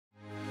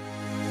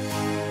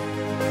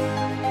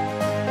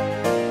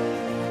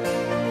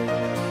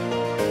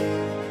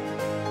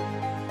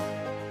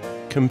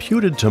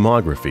Computed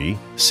tomography,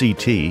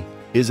 CT,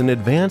 is an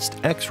advanced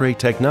X-ray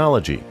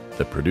technology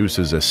that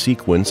produces a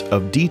sequence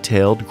of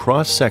detailed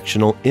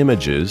cross-sectional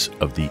images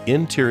of the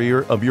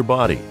interior of your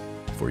body.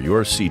 For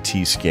your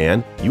CT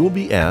scan, you will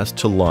be asked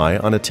to lie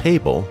on a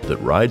table that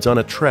rides on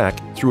a track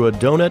through a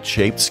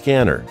donut-shaped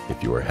scanner.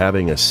 If you are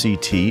having a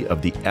CT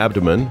of the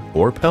abdomen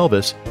or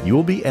pelvis, you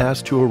will be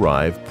asked to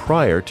arrive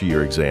prior to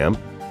your exam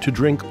to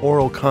drink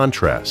oral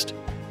contrast.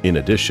 In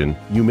addition,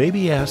 you may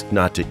be asked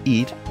not to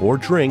eat or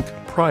drink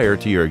prior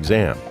to your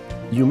exam.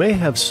 You may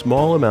have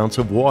small amounts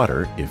of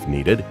water, if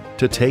needed,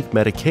 to take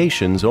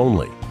medications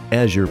only.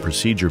 As your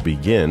procedure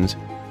begins,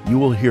 you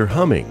will hear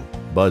humming,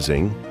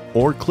 buzzing,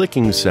 or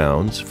clicking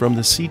sounds from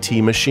the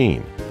CT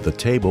machine. The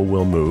table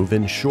will move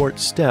in short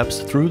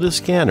steps through the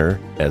scanner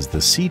as the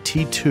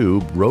CT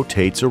tube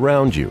rotates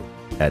around you.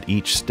 At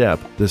each step,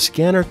 the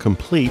scanner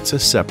completes a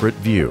separate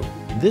view.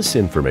 This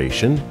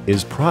information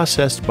is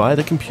processed by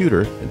the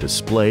computer and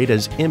displayed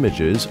as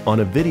images on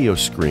a video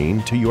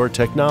screen to your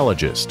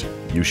technologist.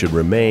 You should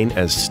remain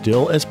as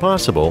still as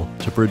possible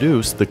to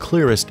produce the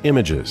clearest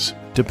images.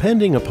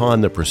 Depending upon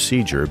the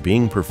procedure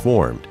being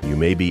performed, you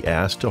may be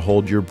asked to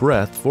hold your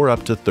breath for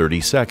up to 30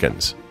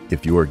 seconds.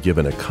 If you are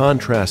given a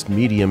contrast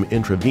medium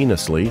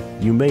intravenously,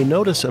 you may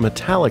notice a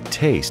metallic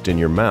taste in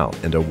your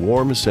mouth and a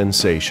warm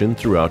sensation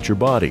throughout your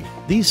body.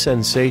 These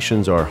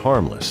sensations are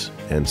harmless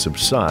and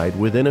subside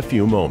within a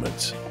few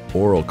moments.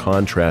 Oral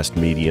contrast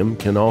medium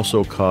can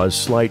also cause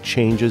slight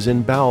changes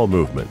in bowel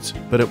movements,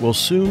 but it will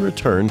soon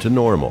return to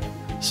normal.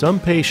 Some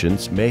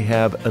patients may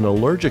have an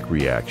allergic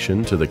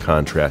reaction to the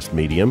contrast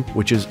medium,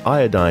 which is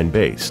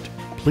iodine-based.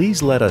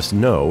 Please let us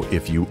know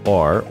if you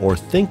are or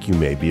think you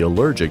may be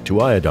allergic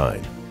to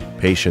iodine.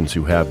 Patients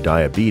who have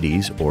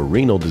diabetes or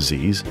renal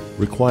disease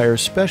require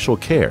special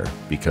care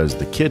because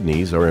the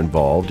kidneys are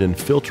involved in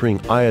filtering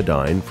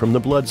iodine from the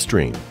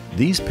bloodstream.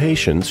 These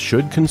patients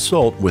should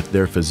consult with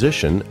their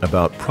physician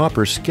about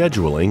proper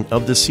scheduling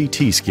of the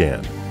CT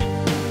scan.